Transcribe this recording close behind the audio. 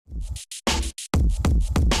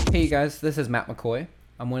Hey you guys, this is Matt McCoy.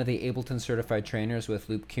 I'm one of the Ableton certified trainers with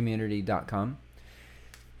loopcommunity.com.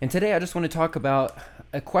 And today I just want to talk about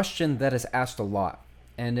a question that is asked a lot.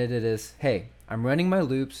 And it is, hey, I'm running my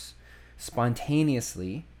loops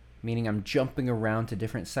spontaneously, meaning I'm jumping around to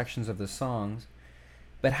different sections of the songs.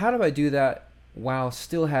 But how do I do that while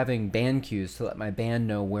still having band cues to let my band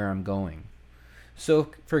know where I'm going?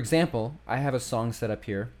 So, for example, I have a song set up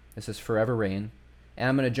here. This is Forever Rain. And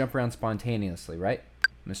I'm going to jump around spontaneously, right?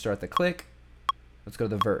 I'm going to start the click. Let's go to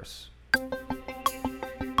the verse.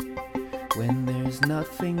 When there's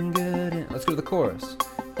nothing good in... Let's go to the chorus.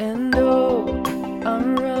 And oh,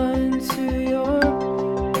 I'm running to your...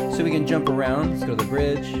 So we can jump around. Let's go to the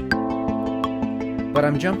bridge. But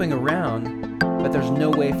I'm jumping around, but there's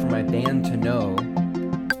no way for my band to know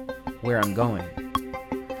where I'm going.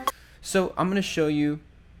 So I'm going to show you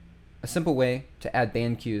a simple way to add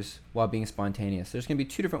band cues while being spontaneous. There's going to be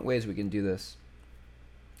two different ways we can do this.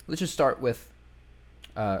 Let's just start with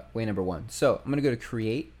way number one. So I'm going to go to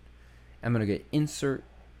Create. I'm going to get Insert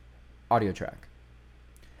Audio Track.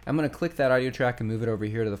 I'm going to click that audio track and move it over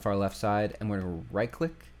here to the far left side. And we're going to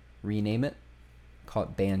right-click, rename it, call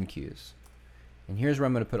it Band Cues. And here's where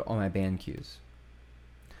I'm going to put all my band cues.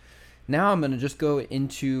 Now I'm going to just go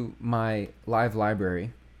into my live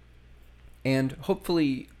library. And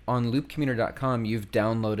hopefully on loopcommunity.com you've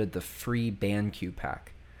downloaded the free band cue pack.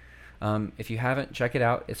 If you haven't, check it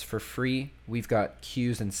out. It's for free. We've got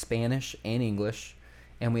cues in Spanish and English,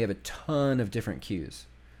 and we have a ton of different cues.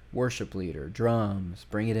 Worship leader, drums,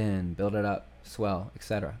 bring it in, build it up, swell,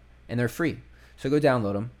 etc. And they're free. So go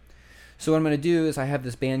download them. So what I'm going to do is I have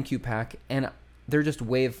this band cue pack, and they're just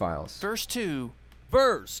wave files. Verse 2.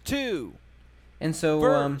 Verse 2. And so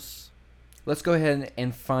Verse. Let's go ahead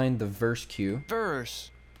and find the verse cue. Verse.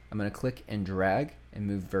 I'm going to click and drag and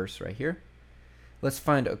move verse right here. Let's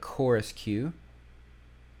find a chorus cue.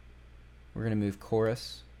 We're going to move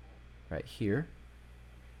chorus right here.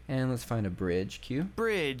 And let's find a bridge cue.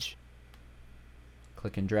 Bridge.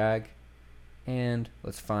 Click and drag. And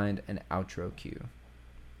let's find an outro cue.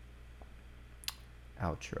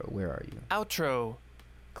 Outro, where are you? Outro.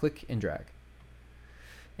 Click and drag.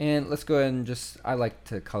 And let's go ahead and I like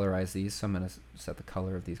to colorize these, so I'm going to set the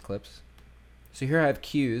color of these clips. So here I have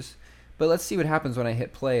cues, but let's see what happens when I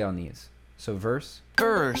hit play on these. So verse.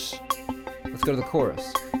 Verse. Let's go to the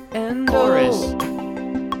chorus. And Chorus.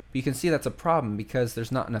 But you can see that's a problem because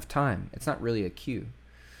there's not enough time. It's not really a cue.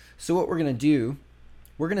 So what we're going to do,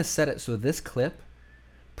 we're going to set it so this clip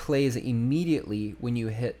plays immediately when you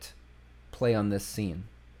hit play on this scene.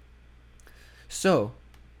 So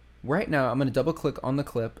right now I'm going to double click on the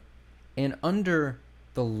clip, and under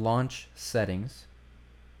the launch settings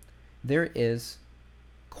there is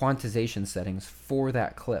quantization settings for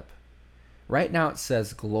that clip. Right now it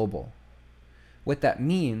says global. What that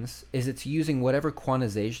means is it's using whatever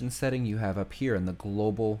quantization setting you have up here in the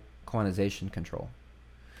global quantization control.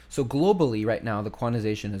 So globally right now the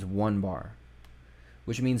quantization is 1 bar,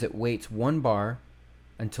 which means it waits 1 bar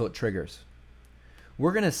until it triggers.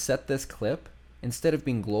 We're going to set this clip, instead of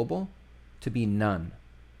being global, to be none.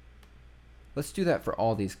 Let's do that for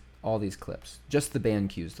all these clips. Just the band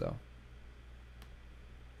cues though.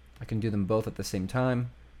 I can do them both at the same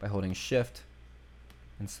time by holding Shift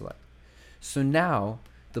and select. So now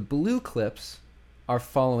the blue clips are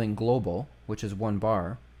following global, which is 1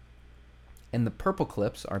 bar, and the purple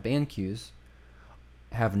clips, our band cues,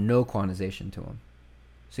 have no quantization to them.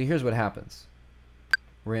 So here's what happens.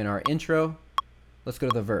 We're in our intro. Let's go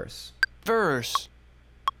to the verse. Verse.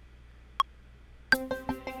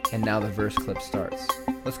 And now the verse clip starts.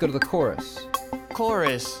 Let's go to the chorus.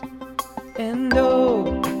 Chorus. And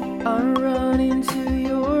oh, I'm running to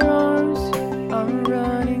your arms. I'm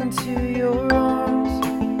running to your arms.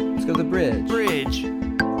 Let's go to the bridge. Bridge.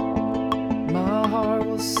 My heart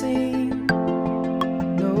will sing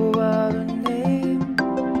no other name.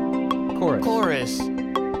 Chorus. Chorus.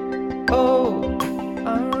 Oh,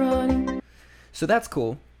 I'm running. So that's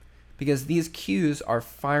cool because these cues are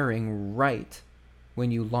firing right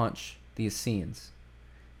when you launch these scenes,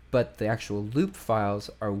 but the actual loop files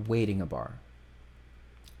are waiting a bar.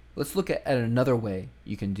 Let's look at another way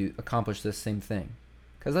you can accomplish this same thing.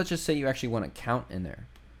 Because let's just say you actually want to count in there.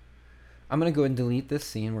 I'm going to go and delete this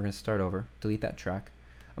scene. We're going to start over. Delete that track.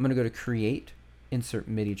 I'm going to go to Create, Insert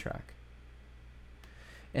MIDI Track.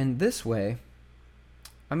 And this way,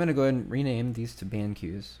 I'm going to go ahead and rename these to band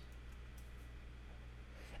cues.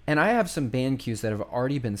 And I have some band cues that have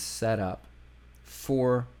already been set up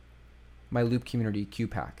for my Loop Community cue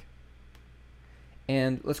pack.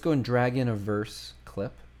 And let's go and drag in a verse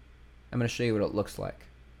clip. I'm going to show you what it looks like.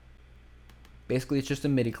 Basically, it's just a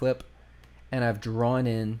MIDI clip, and I've drawn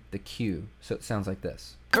in the cue, so it sounds like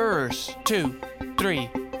this. Verse 2, 3,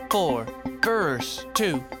 4. Verse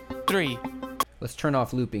 2, 3. Let's turn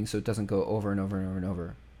off looping so it doesn't go over and over and over and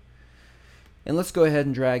over. And let's go ahead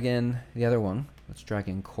and drag in the other one. Let's drag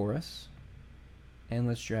in chorus, and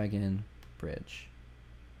let's drag in bridge.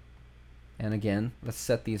 And again, let's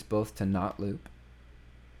set these both to not loop.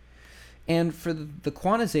 And for the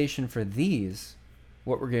quantization for these,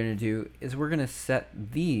 what we're going to do is we're going to set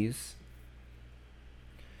these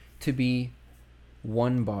to be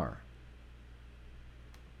 1 bar.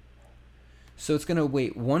 So it's going to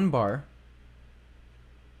wait 1 bar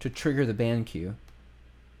to trigger the band cue.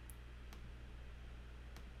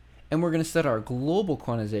 And we're going to set our global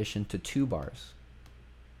quantization to 2 bars.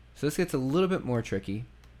 So this gets a little bit more tricky,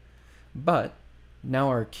 but now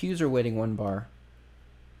our cues are waiting 1 bar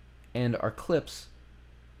and our clips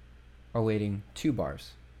are waiting 2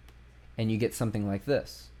 bars. And you get something like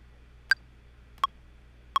this.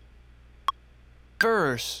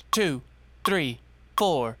 Verse 2, 3,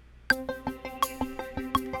 4.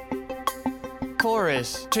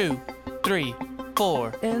 Chorus 2, 3,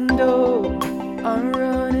 4. And oh, I'm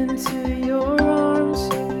running to your arms.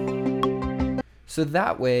 So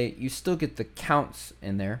that way you still get the counts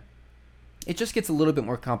in there. It just gets a little bit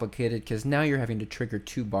more complicated because now you're having to trigger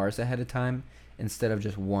 2 bars ahead of time instead of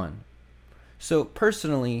just 1. So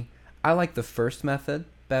personally, I like the first method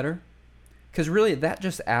better because really that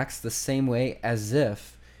just acts the same way as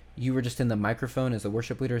if you were just in the microphone as a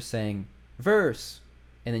worship leader saying verse,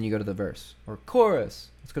 and then you go to the verse, or chorus.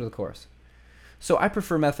 Let's go to the chorus. So I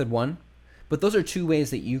prefer method 1, but those are 2 ways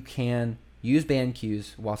that you can use band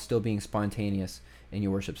cues while still being spontaneous in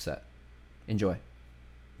your worship set. Enjoy.